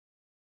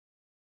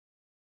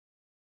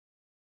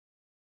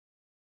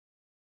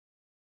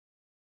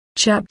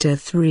Chapter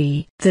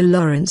 3. The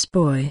Lawrence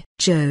Boy.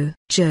 Joe,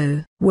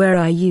 where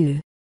are you?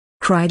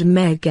 Cried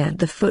Meg at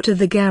the foot of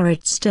the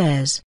garret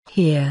stairs.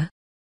 Here,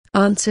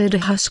 answered a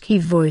husky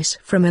voice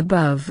from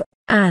above,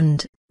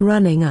 and,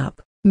 running up,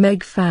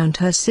 Meg found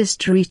her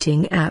sister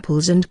eating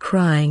apples and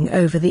crying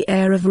over the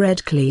heir of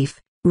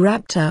Redcliffe,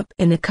 wrapped up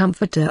in a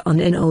comforter on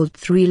an old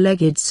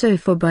three-legged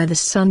sofa by the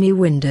sunny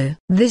window.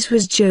 This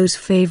was Joe's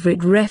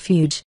favorite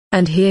refuge,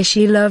 and here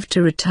she loved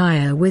to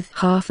retire with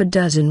half a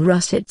dozen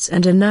russets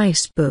and a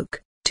nice book,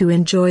 to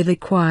enjoy the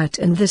quiet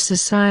and the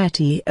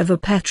society of a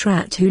pet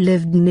rat who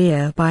lived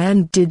nearby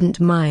and didn't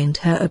mind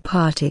her a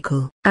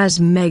particle. As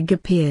Meg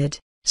appeared,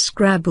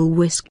 Scrabble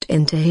whisked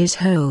into his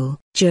hole.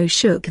 Joe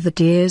shook the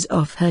tears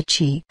off her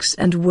cheeks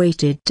and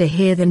waited to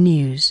hear the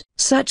news.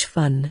 Such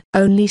fun!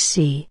 Only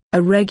see,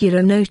 a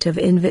regular note of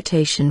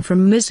invitation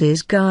from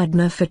Mrs.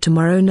 Gardner for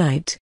tomorrow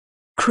night,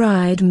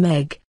 cried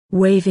Meg,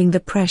 waving the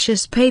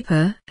precious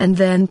paper and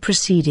then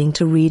proceeding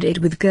to read it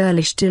with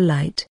girlish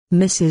delight.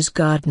 Mrs.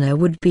 Gardner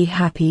would be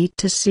happy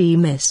to see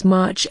Miss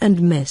March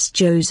and Miss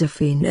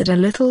Josephine at a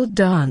little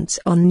dance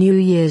on New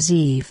Year's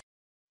Eve.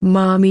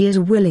 Mommy is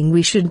willing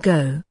we should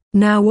go.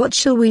 Now what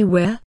shall we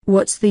wear?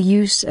 What's the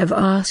use of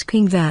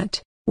asking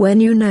that,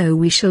 when you know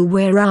we shall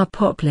wear our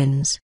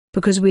poplins,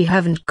 because we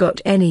haven't got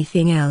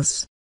anything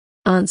else?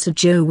 Answered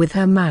Joe with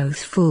her mouth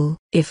full.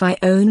 If I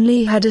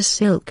only had a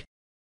silk,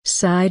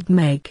 sighed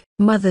Meg.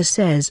 Mother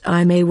says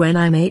I may when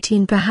I'm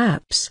 18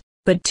 perhaps,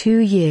 but 2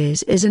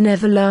 years is an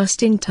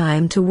everlasting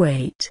time to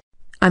wait.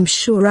 I'm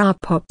sure our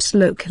pops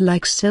look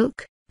like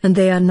silk, and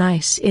they are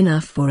nice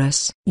enough for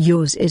us.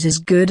 Yours is as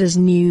good as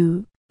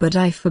new, but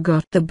I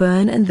forgot the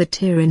burn and the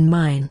tear in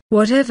mine.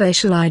 Whatever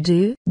shall I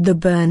do? The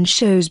burn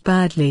shows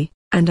badly,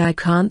 and I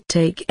can't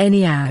take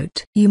any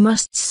out. You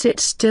must sit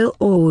still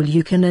all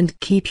you can and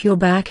keep your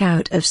back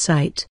out of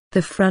sight.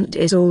 The front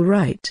is all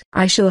right.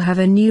 I shall have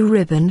a new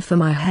ribbon for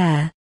my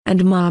hair,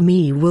 and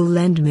Mommy will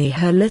lend me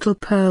her little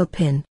pearl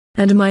pin,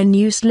 and my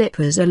new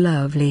slippers are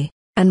lovely,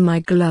 and my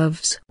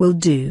gloves will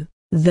do,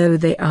 though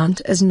they aren't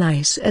as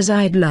nice as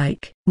I'd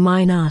like.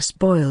 Mine are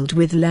spoiled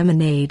with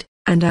lemonade,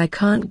 and I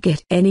can't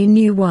get any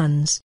new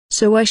ones,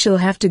 so I shall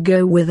have to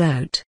go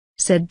without,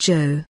 said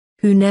Joe,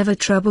 who never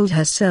troubled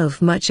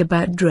herself much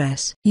about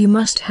dress. You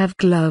must have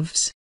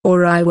gloves,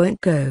 or I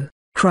won't go,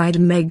 cried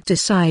Meg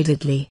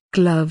decidedly.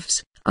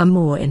 Gloves are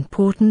more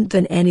important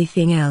than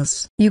anything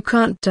else. You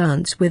can't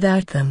dance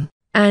without them,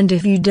 and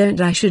if you don't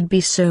I should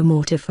be so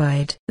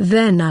mortified.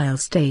 Then I'll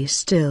stay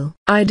still.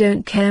 I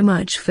don't care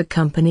much for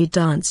company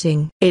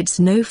dancing. It's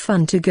no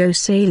fun to go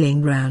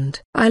sailing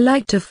round. I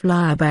like to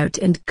fly about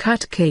and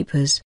cut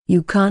capers.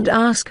 You can't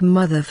ask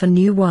Mother for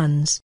new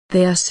ones,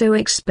 they are so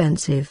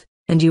expensive,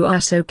 and you are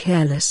so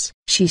careless.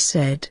 She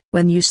said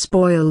when you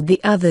spoiled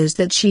the others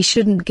that she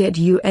shouldn't get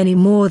you any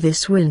more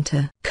this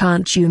winter.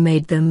 Can't you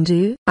make them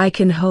do? I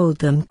can hold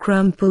them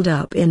crumpled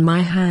up in my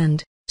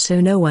hand,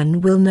 so no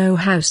one will know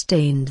how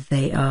stained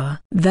they are.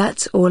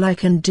 That's all I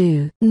can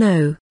do.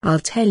 No, I'll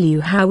tell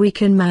you how we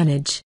can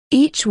manage.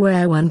 Each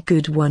wear one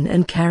good one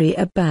and carry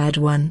a bad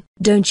one.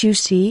 Don't you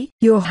see?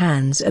 Your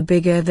hands are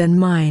bigger than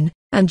mine,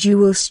 and you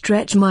will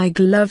stretch my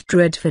glove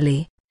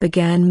dreadfully,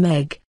 began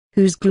Meg,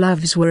 whose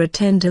gloves were a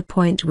tender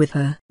point with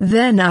her.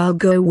 Then I'll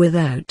go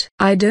without.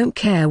 I don't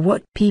care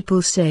what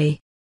people say,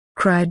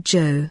 cried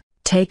Joe,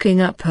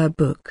 taking up her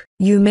book.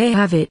 You may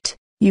have it,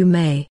 you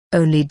may,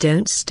 only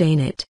don't stain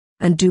it,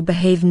 and do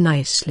behave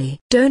nicely.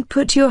 Don't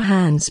put your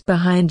hands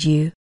behind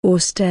you, or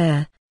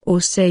stare,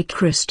 or say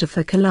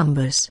Christopher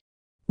Columbus.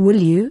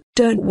 Will you?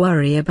 Don't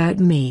worry about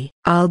me.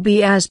 I'll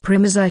be as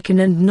prim as I can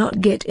and not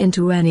get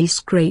into any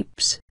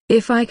scrapes,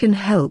 if I can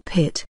help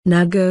it.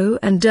 Now go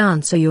and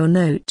answer your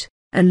note,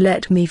 and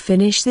let me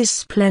finish this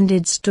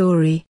splendid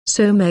story.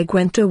 So Meg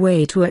went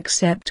away to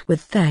accept with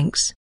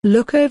thanks,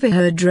 look over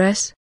her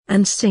dress,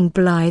 and sing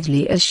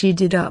blithely as she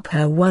did up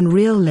her one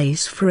real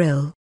lace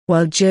frill,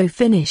 while Joe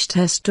finished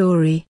her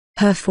story,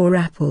 her 4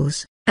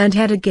 apples, and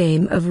had a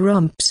game of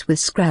romps with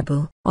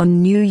Scrabble.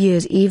 On New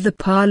Year's Eve the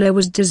parlor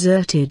was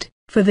deserted,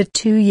 for the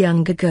 2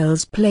 younger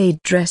girls played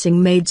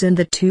dressing maids and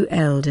the 2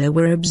 elder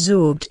were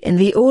absorbed in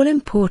the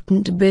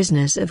all-important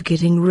business of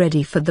getting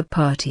ready for the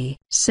party.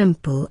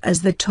 Simple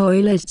as the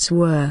toilets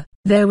were,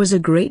 there was a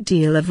great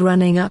deal of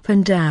running up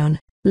and down,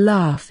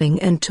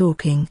 laughing and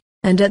talking,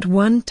 and at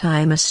one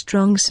time a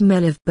strong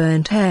smell of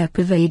burnt hair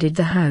pervaded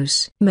the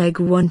house. Meg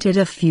wanted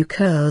a few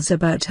curls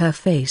about her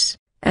face,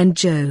 and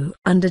Joe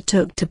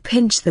undertook to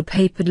pinch the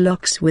papered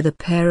locks with a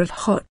pair of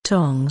hot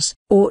tongs.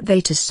 Ought they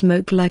to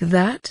smoke like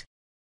that?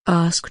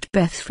 Asked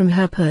Beth from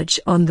her perch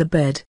on the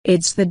bed.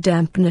 It's the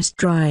dampness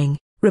drying,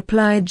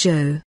 replied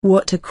Joe.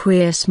 What a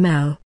queer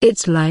smell.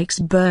 It's like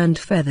burned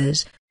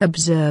feathers,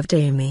 observed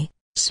Amy,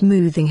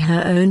 smoothing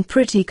her own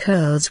pretty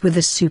curls with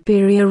a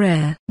superior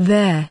air.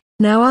 There,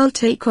 now I'll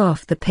take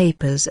off the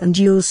papers and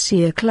you'll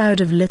see a cloud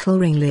of little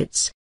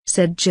ringlets,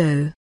 said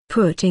Joe,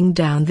 putting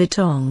down the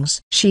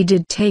tongs. She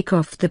did take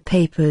off the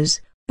papers,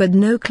 but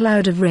no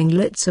cloud of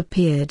ringlets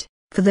appeared,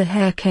 for the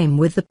hair came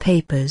with the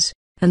papers,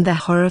 and the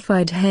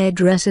horrified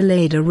hairdresser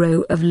laid a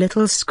row of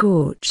little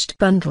scorched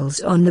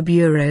bundles on the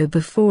bureau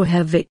before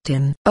her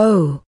victim.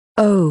 "Oh,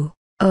 oh,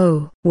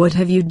 oh, what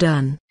have you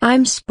done?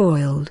 I'm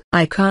spoiled.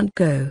 I can't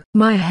go.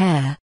 My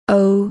hair,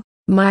 oh,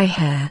 my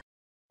hair,"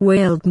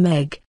 wailed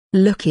Meg,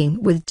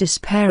 looking with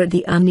despair at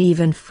the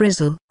uneven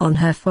frizzle on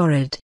her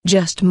forehead.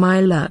 "Just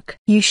my luck.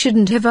 You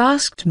shouldn't have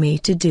asked me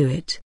to do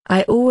it.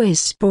 I always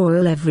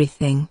spoil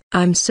everything.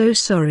 I'm so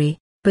sorry,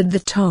 but the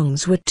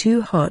tongs were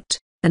too hot,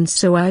 and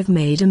so I've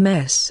made a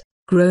mess,"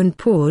 groaned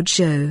poor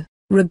Joe,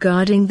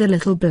 regarding the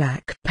little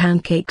black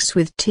pancakes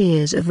with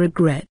tears of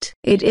regret.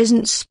 "It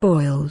isn't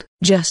spoiled.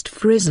 Just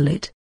frizzle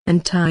it,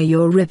 and tie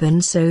your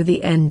ribbon so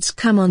the ends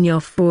come on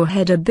your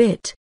forehead a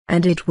bit,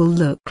 and it will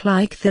look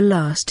like the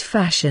last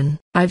fashion."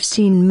 "I've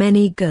seen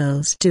many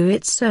girls do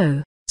it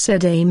so,"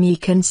 said Amy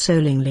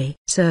consolingly.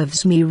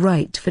 "Serves me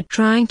right for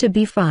trying to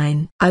be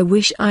fine." "I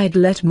wish I'd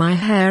let my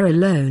hair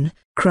alone,"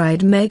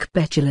 cried Meg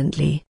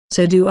petulantly.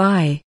 "So do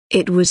I.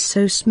 It was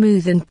so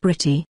smooth and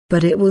pretty."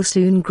 "But it will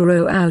soon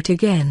grow out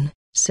again,"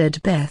 said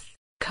Beth,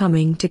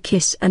 coming to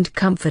kiss and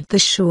comfort the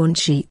shorn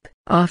sheep.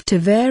 After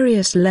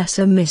various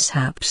lesser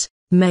mishaps,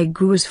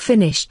 Meg was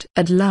finished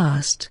at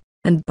last,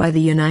 and by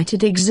the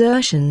united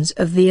exertions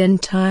of the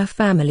entire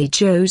family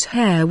Joe's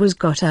hair was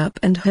got up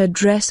and her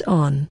dress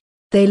on.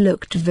 They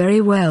looked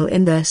very well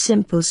in their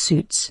simple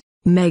suits,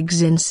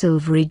 Meg's in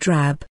silvery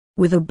drab,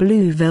 with a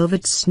blue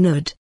velvet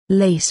snood,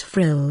 lace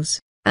frills,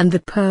 and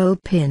the pearl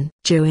pin.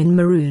 Joe in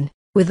maroon,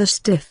 with a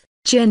stiff,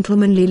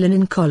 gentlemanly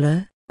linen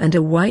collar, and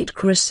a white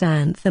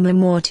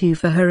chrysanthemum or two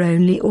for her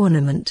only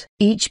ornament.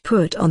 Each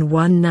put on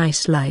one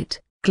nice light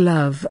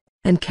glove,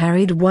 and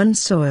carried one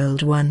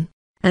soiled one,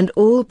 and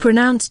all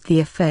pronounced the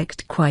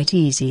effect quite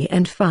easy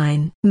and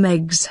fine.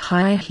 Meg's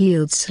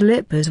high-heeled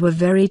slippers were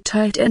very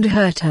tight and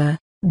hurt her,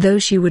 though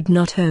she would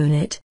not own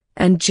it,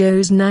 and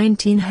Joe's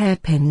 19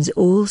 hairpins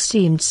all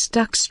seemed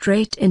stuck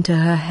straight into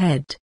her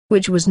head,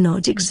 which was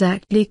not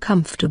exactly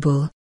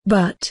comfortable.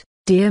 "But,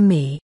 dear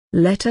me,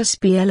 let us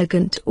be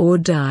elegant or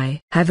die."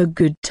 "Have a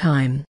good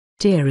time,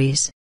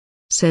 dearies,"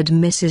 said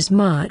Mrs.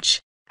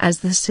 March, as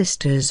the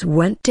sisters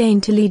went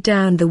daintily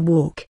down the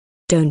walk.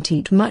 "Don't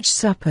eat much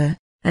supper,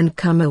 and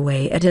come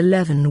away at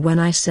 11 when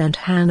I send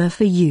Hannah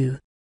for you."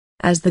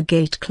 As the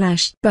gate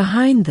clashed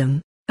behind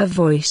them, a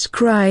voice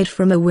cried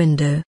from a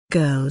window,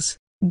 "Girls,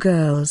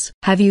 girls,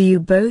 have you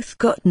both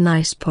got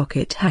nice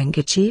pocket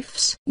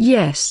handkerchiefs?"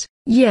 "Yes,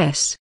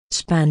 yes,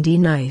 spandy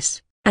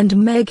nice, and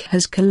Meg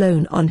has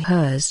cologne on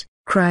hers,"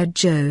 cried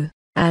Joe,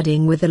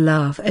 adding with a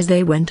laugh as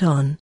they went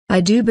on, "I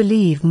do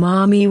believe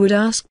Mommy would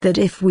ask that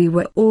if we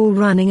were all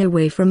running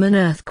away from an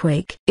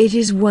earthquake." It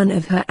is one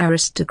of her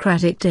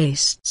aristocratic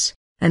tastes,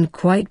 and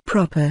quite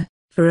proper,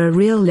 for a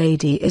real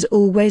lady is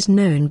always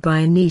known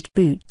by neat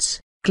boots,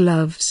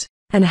 gloves,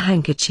 and a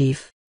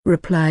handkerchief,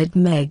 replied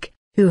Meg,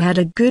 who had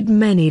a good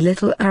many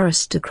little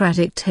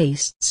aristocratic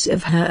tastes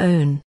of her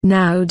own.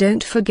 "Now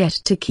don't forget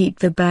to keep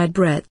the bad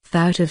breath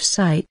out of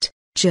sight,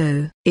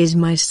 Joe." "Is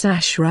my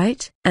sash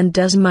right? And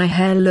does my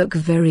hair look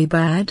very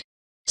bad?"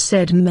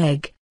 said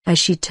Meg, as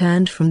she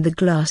turned from the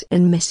glass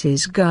in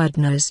Mrs.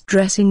 Gardner's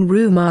dressing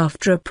room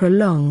after a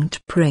prolonged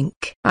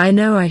prink. "I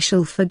know I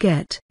shall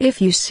forget.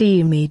 If you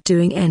see me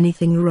doing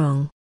anything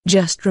wrong,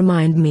 just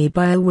remind me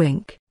by a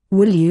wink,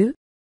 will you?"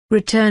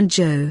 returned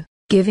Joe,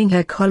 giving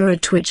her collar a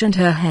twitch and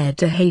her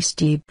head a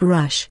hasty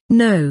brush.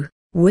 "No,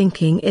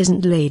 winking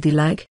isn't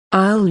ladylike.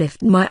 I'll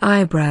lift my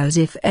eyebrows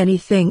if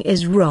anything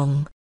is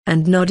wrong,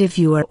 and nod if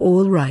you are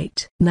all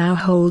right. Now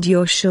hold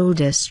your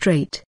shoulders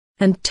straight,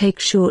 and take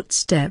short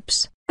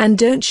steps, and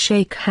don't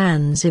shake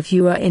hands if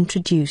you are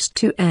introduced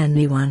to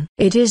anyone.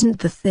 It isn't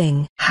the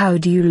thing." "How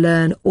do you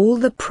learn all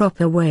the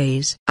proper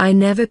ways?" "I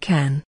never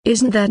can."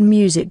 "Isn't that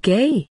music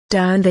gay?"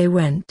 Down they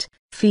went,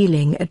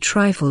 feeling a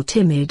trifle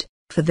timid,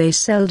 for they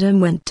seldom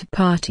went to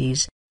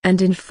parties,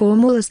 and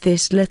informal as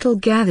this little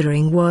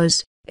gathering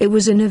was, it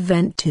was an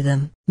event to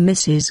them.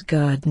 Mrs.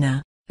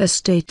 Gardner, a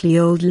stately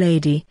old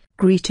lady,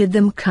 greeted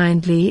them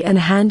kindly and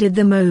handed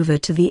them over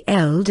to the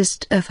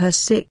eldest of her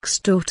 6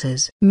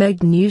 daughters.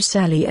 Meg knew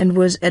Sally and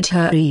was at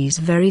her ease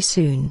very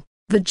soon,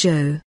 but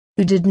Joe,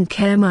 who didn't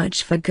care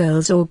much for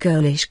girls or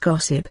girlish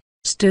gossip,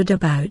 stood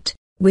about,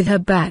 with her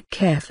back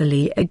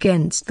carefully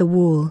against the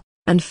wall,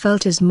 and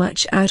felt as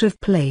much out of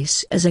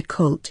place as a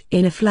colt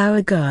in a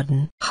flower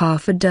garden.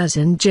 Half a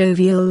dozen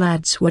jovial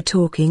lads were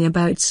talking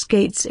about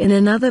skates in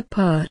another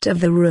part of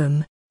the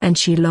room, and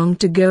she longed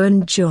to go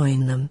and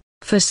join them,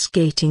 for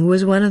skating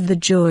was one of the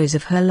joys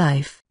of her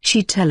life.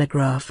 She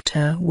telegraphed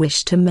her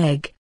wish to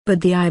Meg,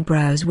 but the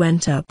eyebrows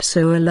went up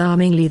so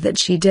alarmingly that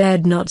she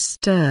dared not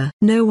stir.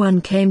 No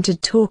one came to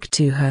talk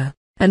to her,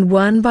 and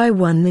one by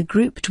one the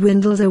group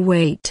dwindled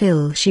away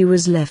till she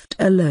was left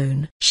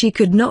alone. She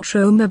could not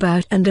roam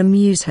about and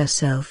amuse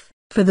herself,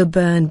 for the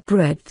burned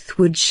breadth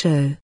would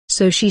show,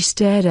 so she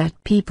stared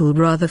at people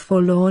rather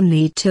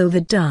forlornly till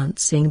the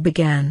dancing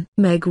began.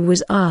 Meg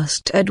was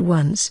asked at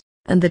once,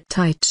 and the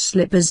tight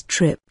slippers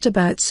tripped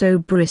about so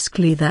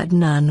briskly that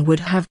none would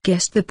have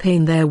guessed the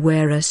pain their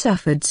wearer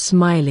suffered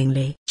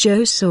smilingly.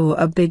 Joe saw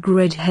a big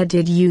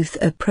red-headed youth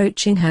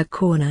approaching her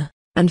corner,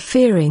 and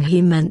fearing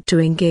he meant to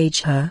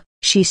engage her,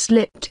 she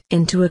slipped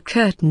into a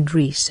curtained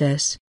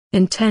recess,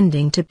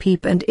 intending to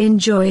peep and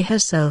enjoy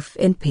herself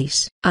in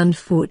peace.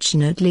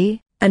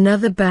 Unfortunately,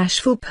 another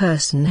bashful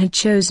person had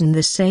chosen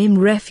the same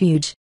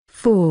refuge,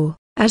 for,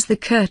 as the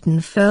curtain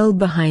fell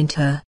behind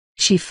her,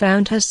 she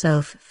found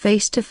herself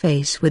face to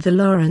face with the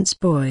Lawrence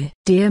boy.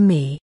 "Dear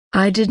me,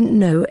 I didn't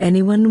know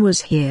anyone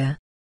was here,"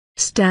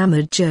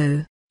 stammered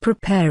Joe,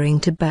 preparing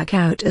to back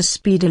out as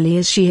speedily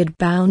as she had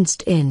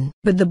bounced in.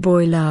 But the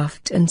boy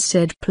laughed and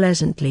said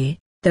pleasantly,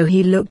 though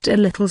he looked a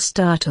little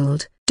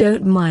startled,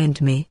 "Don't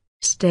mind me.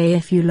 Stay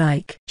if you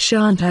like."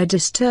 "Shan't I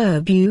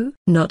disturb you?"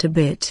 "Not a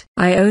bit.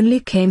 I only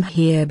came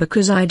here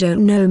because I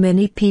don't know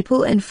many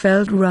people and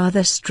felt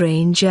rather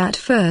strange at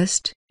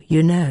first,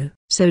 you know."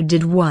 "So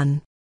did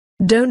one.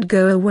 Don't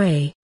go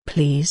away,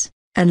 please,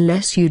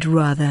 unless you'd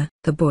rather."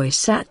 The boy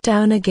sat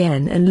down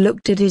again and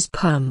looked at his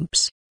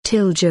pumps,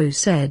 till Joe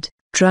said,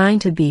 trying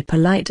to be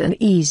polite and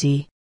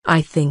easy,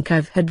 "I think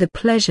I've had the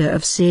pleasure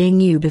of seeing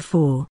you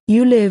before.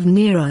 You live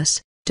near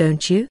us,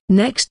 don't you?"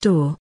 "Next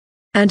door."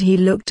 And he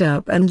looked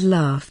up and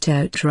laughed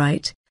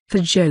outright, for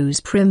Joe's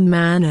prim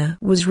manner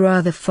was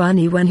rather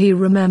funny when he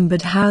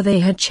remembered how they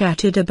had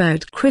chatted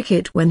about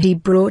cricket when he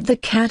brought the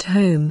cat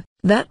home.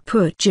 That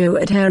put Joe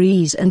at her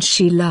ease, and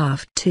she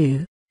laughed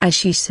too, as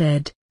she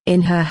said,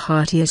 in her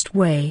heartiest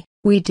way,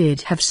 "We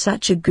did have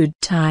such a good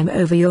time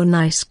over your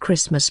nice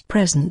Christmas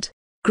present.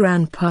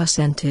 Grandpa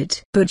sent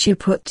it." "But you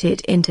put it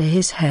into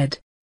his head,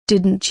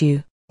 didn't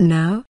you?"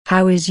 "Now,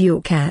 how is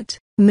your cat,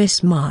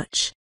 Miss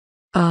March?"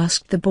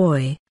 asked the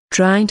boy,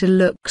 trying to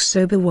look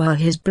sober while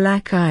his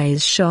black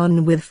eyes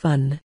shone with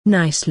fun.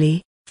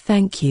 "Nicely,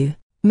 thank you,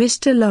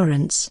 Mr.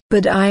 Lawrence."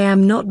 "But I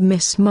am not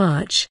Miss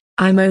March,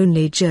 I'm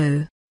only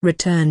Joe,"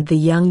 returned the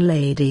young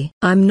lady.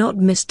 "I'm not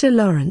Mr.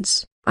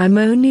 Lawrence, I'm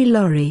only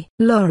Laurie."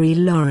 "Laurie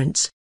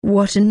Lawrence,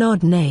 what an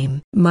odd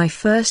name." "My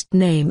first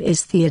name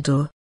is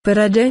Theodore, but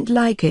I don't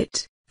like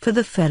it, for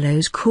the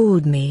fellows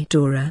called me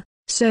Dora,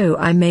 so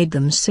I made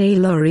them say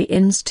Laurie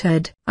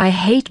instead. I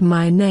hate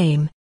my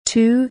name,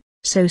 too.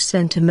 So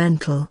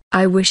sentimental.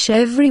 I wish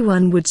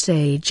everyone would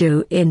say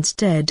Joe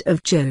instead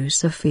of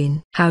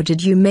Josephine." "How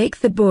did you make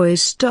the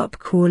boys stop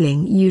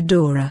calling you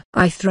Dora?"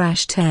 "I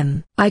thrashed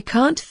them." "I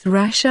can't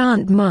thrash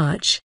Aunt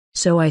March,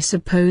 so I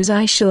suppose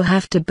I shall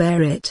have to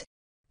bear it."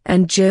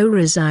 And Joe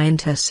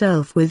resigned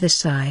herself with a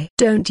sigh.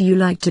 "Don't you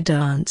like to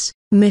dance,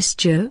 Miss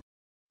Joe?"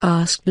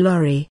 asked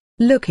Laurie,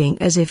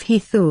 looking as if he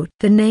thought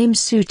the name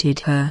suited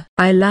her.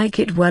 "I like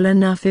it well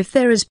enough if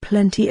there is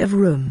plenty of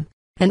room,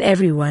 and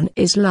everyone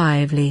is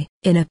lively.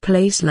 In a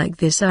place like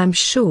this I'm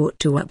sure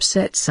to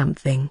upset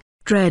something,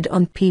 tread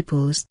on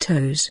people's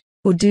toes,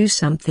 or do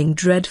something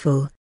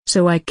dreadful,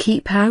 so I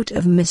keep out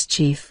of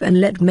mischief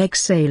and let Meg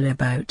sail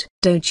about."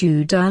 "Don't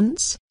you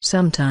dance?"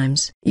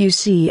 "Sometimes. You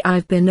see,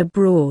 I've been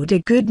abroad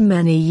a good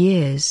many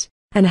years,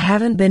 and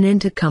haven't been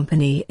into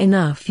company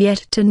enough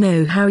yet to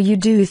know how you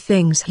do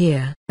things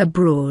here."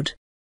 "Abroad?"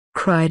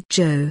 cried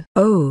Joe.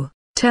 "Oh,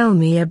 tell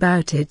me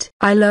about it.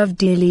 I love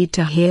dearly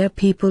to hear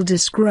people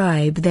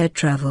describe their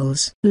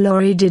travels."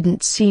 Laurie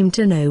didn't seem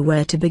to know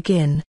where to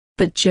begin,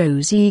 but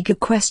Joe's eager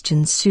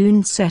question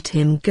soon set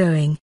him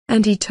going,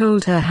 and he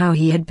told her how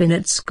he had been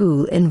at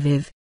school in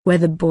Viv, where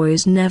the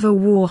boys never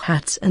wore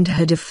hats and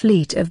had a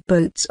fleet of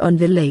boats on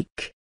the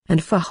lake,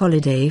 and for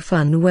holiday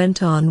fun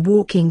went on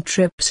walking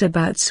trips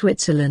about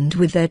Switzerland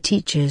with their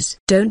teachers.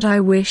 "Don't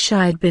I wish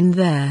I'd been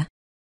there?"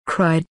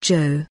 cried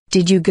Joe.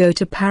 "Did you go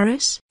to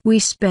Paris?" "We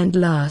spent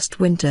last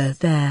winter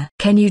there."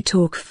 "Can you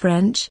talk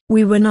French?"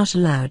 "We were not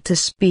allowed to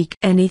speak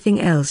anything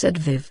else at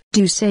Viv."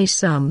 "Do say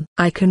some."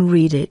 "I can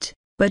read it,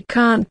 but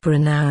can't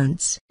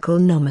pronounce." "Quel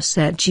nom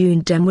cette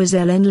une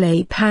demoiselle en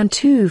les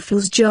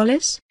pantoufles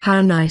jolies?"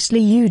 "How nicely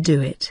you do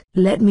it."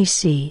 "Let me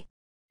see.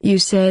 You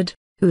said,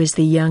 who is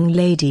the young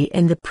lady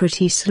in the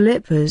pretty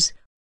slippers,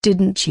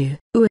 didn't you?"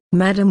 "Oh,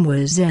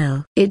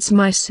 mademoiselle." "It's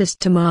my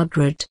sister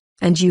Margaret.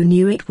 And you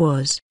knew it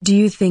was." "Do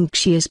you think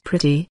she is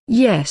pretty?"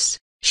 "Yes,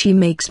 she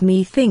makes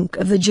me think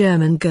of the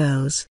German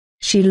girls.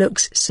 She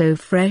looks so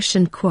fresh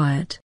and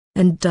quiet,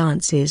 and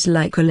dances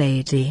like a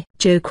lady."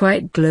 Joe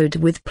quite glowed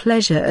with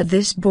pleasure at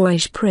this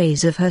boyish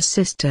praise of her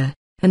sister,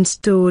 and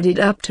stored it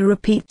up to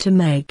repeat to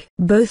Meg.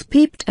 Both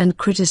peeped and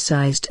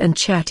criticized and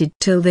chatted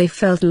till they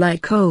felt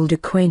like old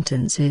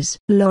acquaintances.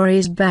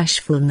 Laurie's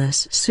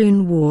bashfulness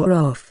soon wore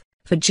off,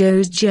 for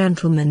Joe's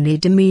gentlemanly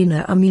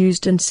demeanor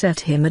amused and set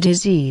him at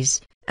his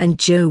ease, and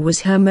Joe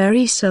was her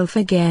merry self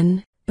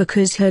again,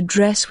 because her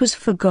dress was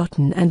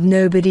forgotten and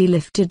nobody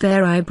lifted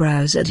their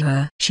eyebrows at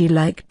her. She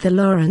liked the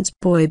Lawrence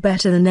boy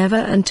better than ever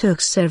and took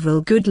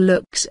several good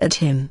looks at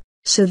him,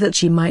 so that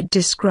she might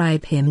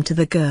describe him to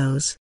the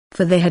girls,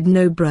 for they had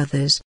no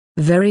brothers,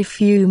 very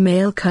few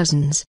male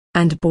cousins,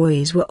 and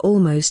boys were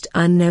almost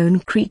unknown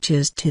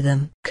creatures to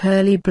them.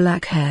 Curly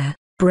black hair,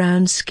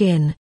 brown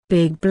skin,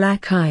 big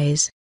black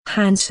eyes,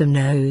 handsome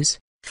nose,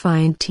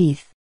 fine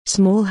teeth,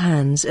 small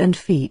hands and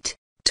feet,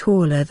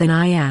 taller than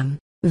I am,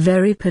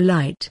 very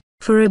polite,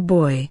 for a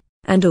boy,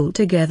 and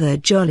altogether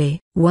jolly.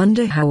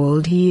 Wonder how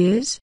old he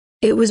is?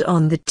 It was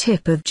on the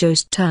tip of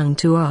Jo's tongue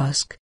to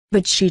ask,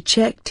 but she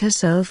checked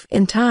herself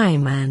in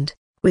time and,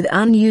 with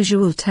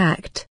unusual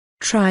tact,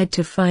 tried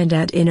to find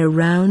out in a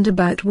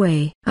roundabout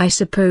way. I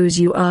suppose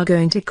you are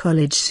going to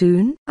college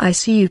soon? I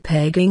see you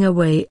pegging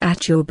away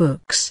at your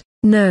books.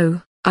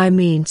 No, I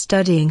mean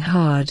studying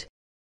hard.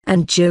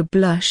 And Jo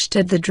blushed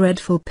at the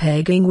dreadful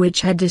pegging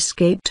which had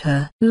escaped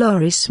her.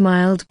 Laurie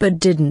smiled but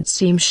didn't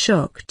seem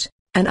shocked,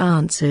 and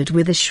answered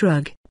with a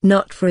shrug,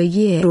 not for a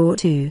year or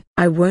two.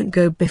 I won't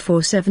go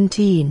before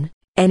 17,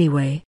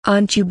 anyway.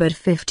 Aren't you but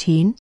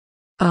 15?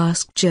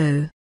 Asked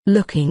Jo,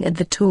 looking at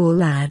the tall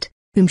lad,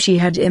 whom she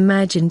had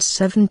imagined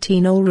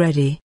 17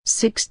 already.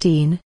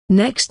 16,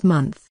 next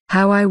month.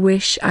 How I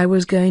wish I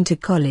was going to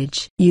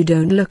college. You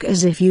don't look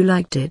as if you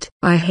liked it.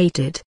 I hate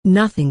it.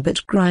 Nothing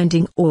but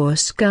grinding or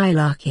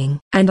skylarking.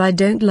 And I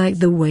don't like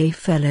the way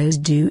fellows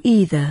do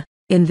either,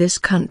 in this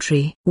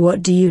country.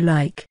 What do you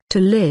like?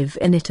 To live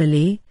in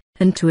Italy,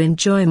 and to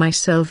enjoy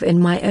myself in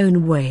my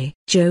own way.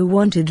 Jo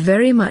wanted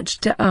very much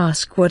to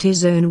ask what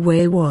his own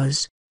way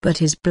was, but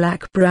his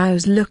black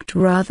brows looked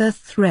rather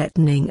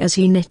threatening as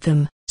he knit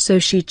them, so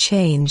she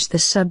changed the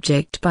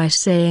subject by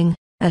saying,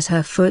 as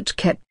her foot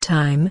kept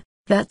time,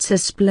 "That's a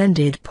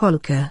splendid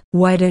polka.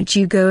 Why don't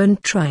you go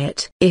and try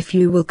it?" "If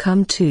you will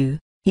come too,"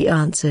 he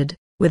answered,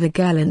 with a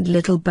gallant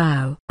little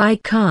bow. "I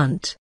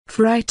can't,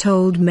 for I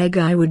told Meg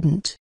I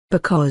wouldn't,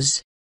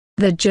 because—"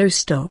 The Jo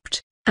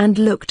stopped, and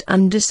looked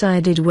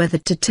undecided whether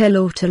to tell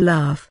or to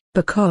laugh.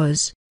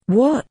 "Because,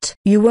 what?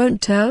 You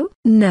won't tell?"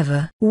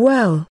 "Never."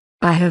 "Well,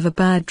 I have a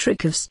bad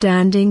trick of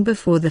standing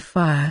before the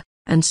fire,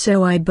 and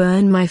so I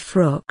burn my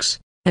frocks,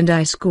 and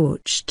I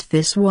scorched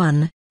this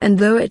one, and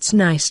though it's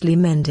nicely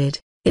mended,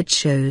 it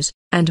shows,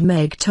 and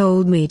Meg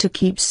told me to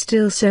keep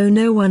still so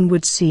no one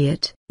would see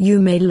it."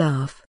 "You may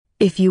laugh,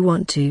 if you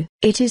want to."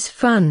 "It is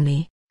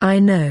funny, I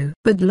know."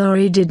 But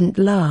Laurie didn't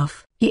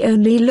laugh. He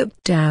only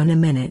looked down a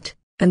minute,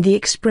 and the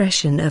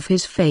expression of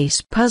his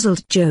face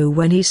puzzled Jo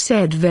when he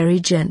said very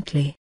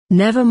gently,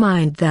 "Never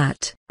mind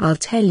that. I'll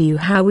tell you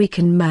how we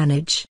can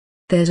manage.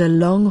 There's a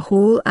long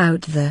hall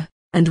out there,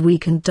 and we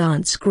can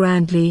dance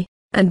grandly,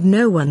 and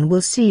no one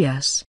will see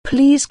us.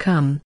 Please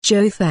come."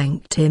 Jo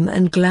thanked him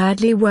and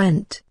gladly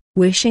went,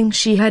 wishing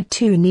she had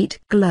 2 neat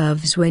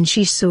gloves when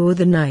she saw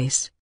the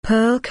nice,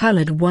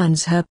 pearl-colored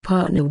ones her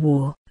partner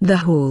wore. The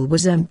hall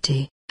was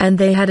empty, and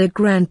they had a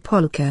grand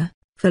polka,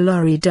 for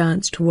Laurie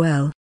danced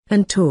well,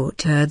 and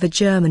taught her the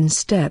German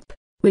step,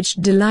 which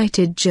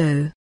delighted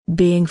Jo,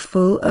 being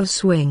full of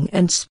swing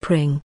and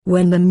spring.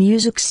 When the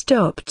music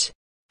stopped,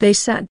 they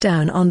sat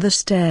down on the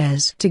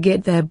stairs to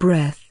get their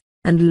breath,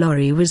 and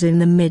Laurie was in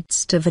the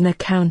midst of an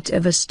account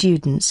of a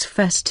students'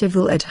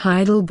 festival at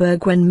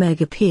Heidelberg when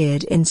Meg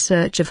appeared in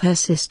search of her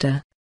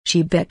sister.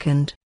 She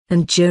beckoned,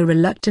 and Jo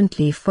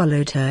reluctantly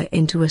followed her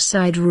into a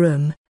side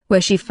room, where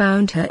she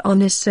found her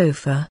on a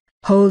sofa,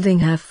 holding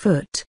her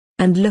foot,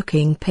 and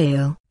looking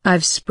pale.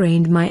 "I've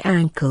sprained my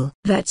ankle."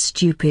 That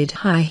stupid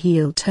high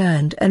heel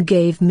turned and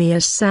gave me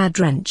a sad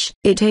wrench.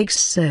 "It aches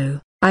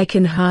so, I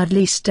can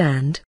hardly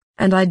stand,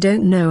 and I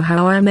don't know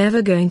how I'm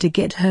ever going to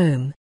get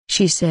home,"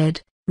 she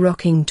said,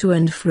 rocking to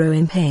and fro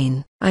in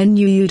pain. "I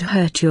knew you'd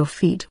hurt your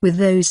feet with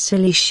those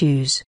silly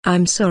shoes."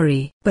 "I'm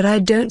sorry, but I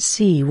don't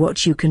see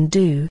what you can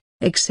do,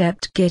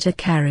 except get a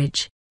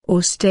carriage,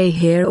 or stay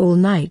here all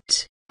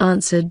night,"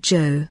 answered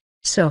Jo,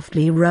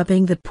 softly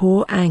rubbing the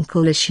poor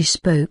ankle as she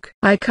spoke.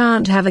 "I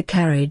can't have a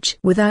carriage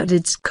without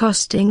its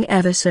costing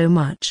ever so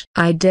much."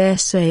 "I dare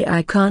say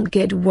I can't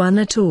get one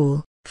at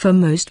all, for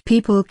most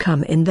people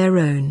come in their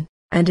own,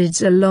 and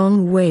it's a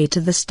long way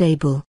to the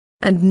stable,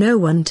 and no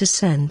one to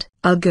send."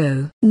 "I'll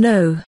go."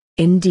 "No,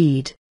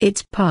 indeed.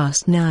 It's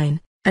past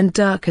 9, and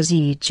dark as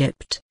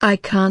Egypt." "I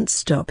can't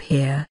stop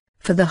here,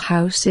 for the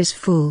house is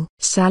full.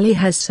 Sally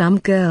has some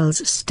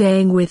girls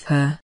staying with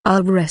her.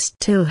 I'll rest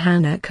till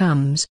Hannah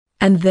comes,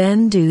 and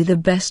then do the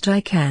best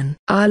I can."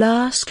 "I'll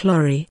ask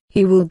Laurie."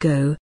 "He will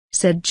go,"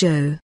 said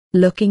Jo,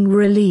 looking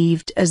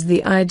relieved as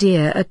the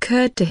idea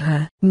occurred to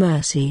her.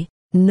 "Mercy,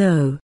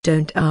 no."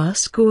 "Don't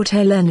ask or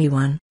tell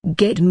anyone.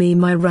 Get me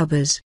my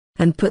rubbers,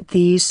 and put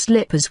these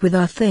slippers with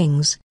our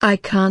things." "I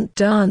can't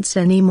dance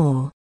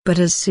anymore, but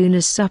as soon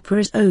as supper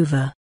is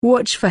over,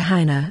 watch for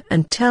Hannah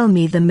and tell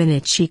me the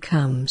minute she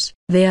comes."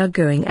 "They are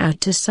going out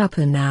to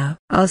supper now."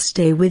 "I'll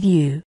stay with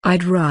you."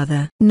 "I'd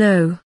rather."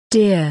 "No,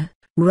 dear,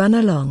 run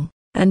along,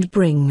 and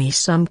bring me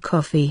some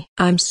coffee."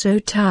 "I'm so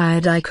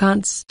tired I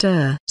can't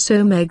stir."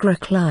 So Meg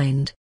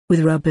reclined, with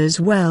rubbers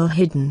well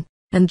hidden,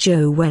 and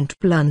Jo went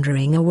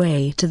blundering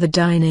away to the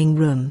dining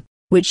room,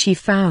 which she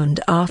found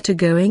after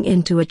going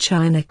into a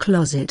china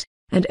closet,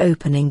 and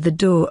opening the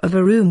door of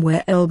a room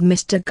where old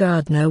Mr.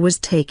 Gardner was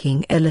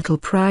taking a little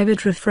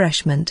private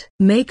refreshment.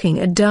 Making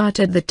a dart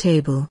at the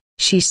table,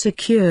 she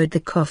secured the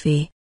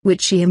coffee,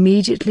 which she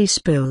immediately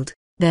spilled,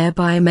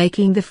 thereby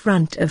making the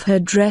front of her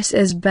dress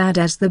as bad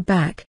as the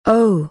back.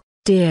 "Oh,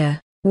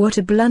 dear, what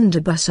a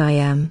blunderbuss I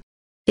am!"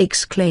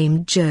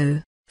 exclaimed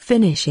Jo,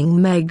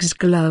 finishing Meg's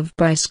glove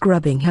by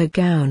scrubbing her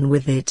gown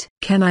with it.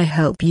 "Can I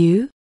help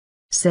you?"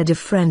 said a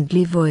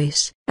friendly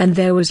voice, and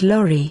there was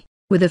Laurie,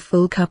 with a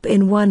full cup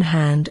in one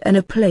hand and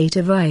a plate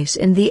of ice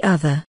in the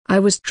other. "I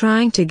was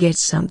trying to get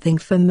something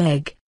for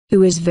Meg,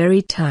 who is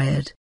very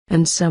tired,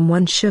 and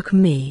someone shook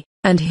me,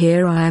 and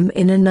here I am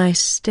in a nice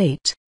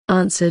state,"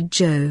 answered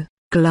Joe,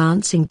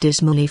 glancing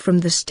dismally from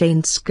the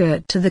stained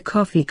skirt to the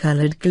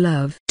coffee-colored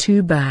glove.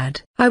 "Too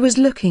bad. I was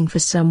looking for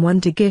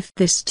someone to gift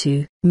this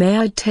to. May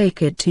I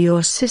take it to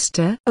your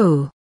sister?"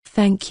 "Oh,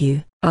 thank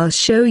you. I'll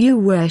show you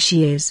where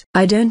she is."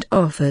 "I don't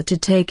offer to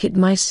take it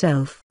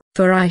myself,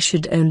 for I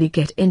should only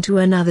get into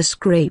another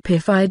scrape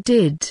if I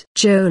did."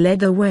 Joe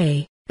led the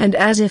way, and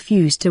as if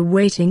used to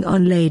waiting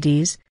on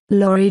ladies,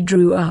 Laurie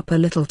drew up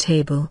a little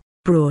table,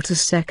 brought a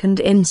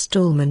second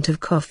installment of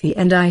coffee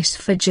and ice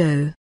for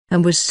Joe,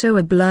 and was so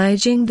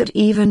obliging that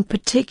even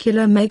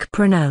particular Meg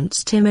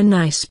pronounced him a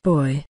nice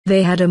boy.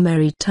 They had a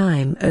merry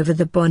time over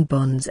the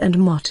bonbons and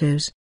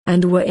mottos,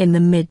 and were in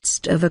the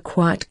midst of a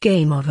quiet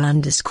game of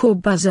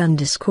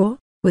 _buzz_,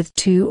 with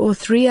 2 or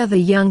 3 other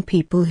young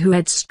people who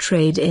had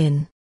strayed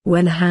in,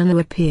 when Hannah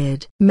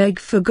appeared. Meg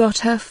forgot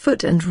her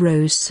foot and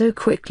rose so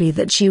quickly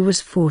that she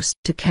was forced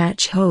to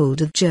catch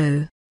hold of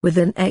Joe, with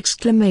an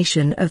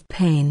exclamation of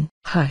pain.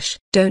 "Hush,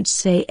 don't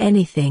say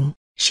anything,"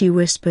 she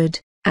whispered,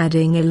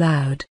 adding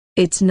aloud,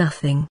 "It's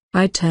nothing.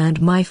 I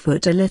turned my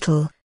foot a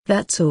little,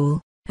 that's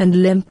all,"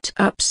 and limped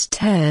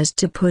upstairs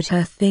to put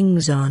her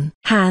things on.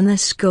 Hannah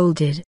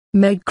scolded,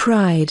 Meg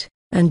cried,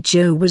 and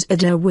Joe was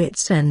at her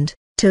wit's end,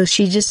 till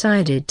she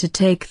decided to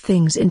take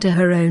things into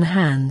her own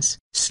hands.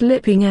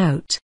 Slipping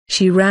out,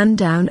 she ran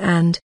down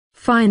and,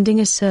 finding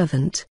a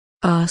servant,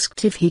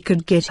 asked if he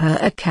could get her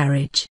a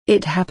carriage.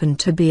 It happened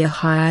to be a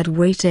hired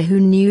waiter who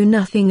knew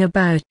nothing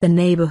about the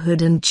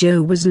neighborhood, and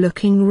Joe was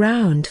looking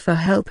round for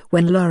help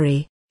when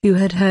Laurie, who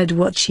had heard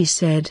what she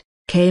said,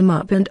 came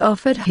up and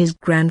offered his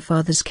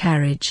grandfather's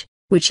carriage,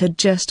 which had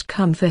just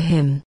come for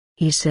him.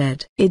 He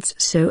said, "It's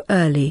so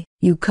early,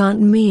 you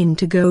can't mean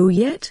to go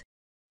yet?"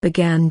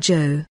 began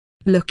Joe,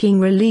 looking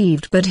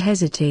relieved but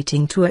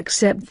hesitating to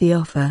accept the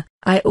offer.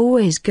 "I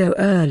always go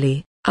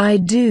early, I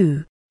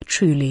do,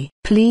 truly."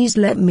 "Please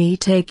let me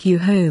take you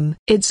home."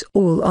 "It's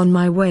all on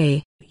my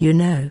way, you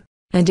know,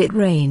 and it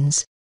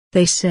rains,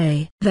 they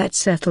say." That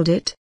settled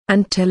it,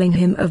 and telling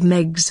him of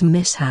Meg's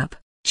mishap,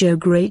 Joe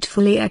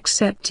gratefully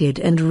accepted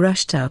and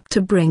rushed up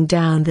to bring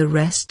down the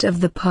rest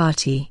of the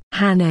party.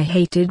 Hannah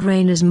hated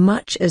rain as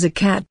much as a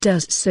cat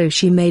does, so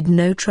she made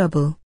no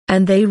trouble,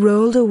 and they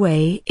rolled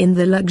away in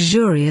the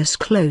luxurious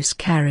close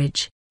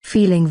carriage,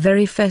 feeling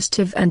very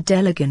festive and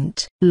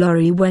elegant.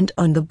 Laurie went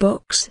on the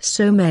box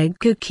so Meg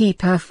could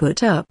keep her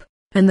foot up,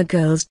 and the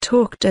girls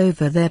talked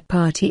over their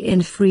party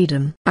in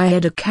freedom. "I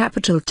had a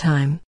capital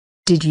time.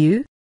 Did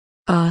you?"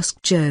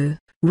 asked Joe,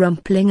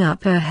 rumpling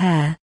up her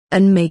hair,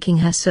 and making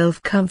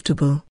herself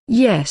comfortable.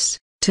 "Yes,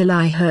 till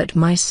I hurt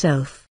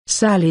myself."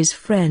 Sally's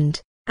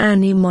friend,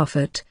 Annie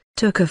Moffat,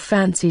 took a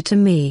fancy to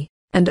me,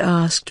 and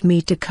asked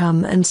me to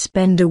come and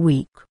spend a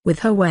week with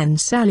her when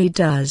Sally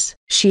does.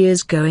 She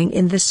is going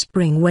in the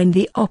spring when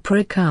the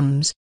opera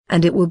comes,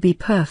 and it will be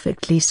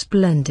perfectly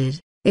splendid,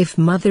 if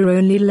Mother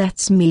only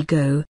lets me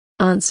go,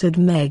 answered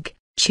Meg,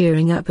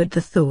 cheering up at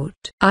the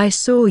thought. "I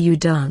saw you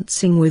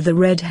dancing with the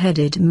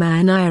red-headed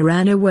man I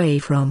ran away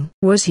from."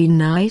 "Was he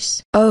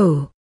nice?"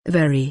 "Oh,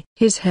 very.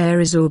 His hair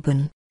is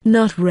auburn,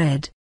 not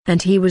red,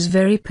 and he was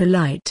very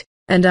polite,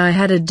 and I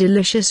had a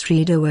delicious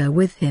read-over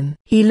with him."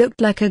 "He looked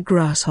like a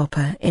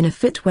grasshopper in a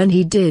fit when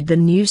he did the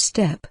new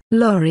step."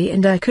 Laurie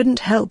and I couldn't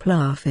help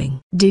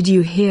laughing. "Did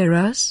you hear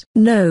us?"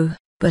 "No,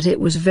 but it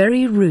was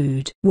very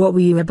rude." "What were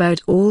you about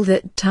all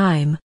that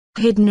time,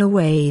 hidden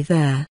away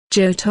there?"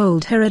 Joe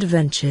told her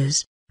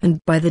adventures, and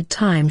by the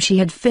time she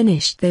had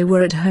finished they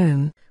were at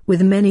home.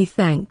 With many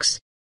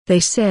thanks, they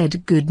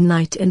said good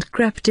night and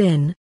crept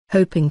in,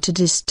 hoping to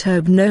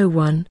disturb no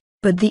one,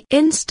 but the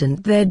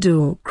instant their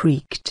door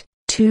creaked,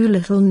 2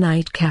 little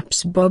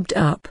nightcaps bobbed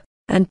up,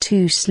 and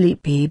 2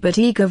 sleepy but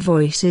eager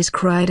voices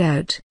cried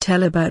out,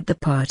 "Tell about the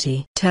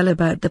party." "Tell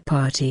about the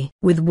party."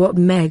 With what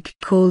Meg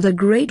called a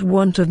great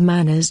want of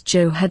manners,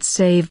 Joe had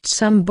saved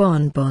some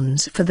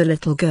bonbons for the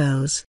little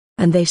girls,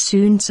 and they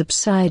soon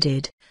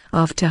subsided,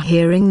 after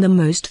hearing the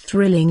most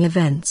thrilling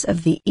events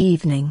of the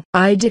evening.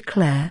 "I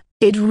declare,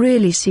 it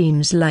really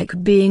seems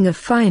like being a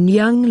fine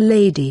young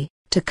lady,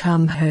 to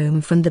come home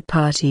from the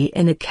party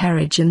in a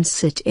carriage and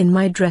sit in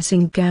my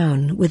dressing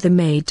gown with a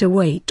maid to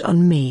wait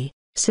on me,"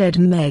 said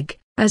Meg,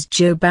 as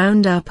Joe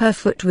bound up her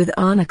foot with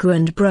arnica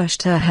and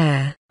brushed her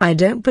hair. "I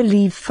don't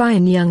believe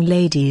fine young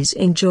ladies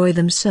enjoy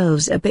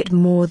themselves a bit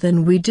more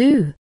than we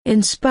do,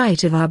 in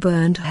spite of our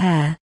burned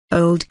hair,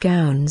 old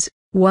gowns,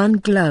 1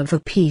 glove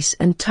apiece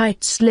and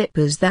tight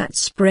slippers that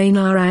sprain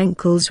our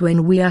ankles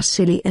when we are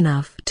silly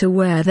enough to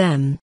wear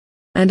them."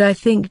 And I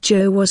think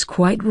Joe was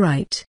quite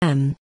right.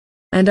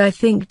 And I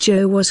think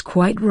Joe was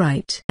quite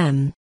right.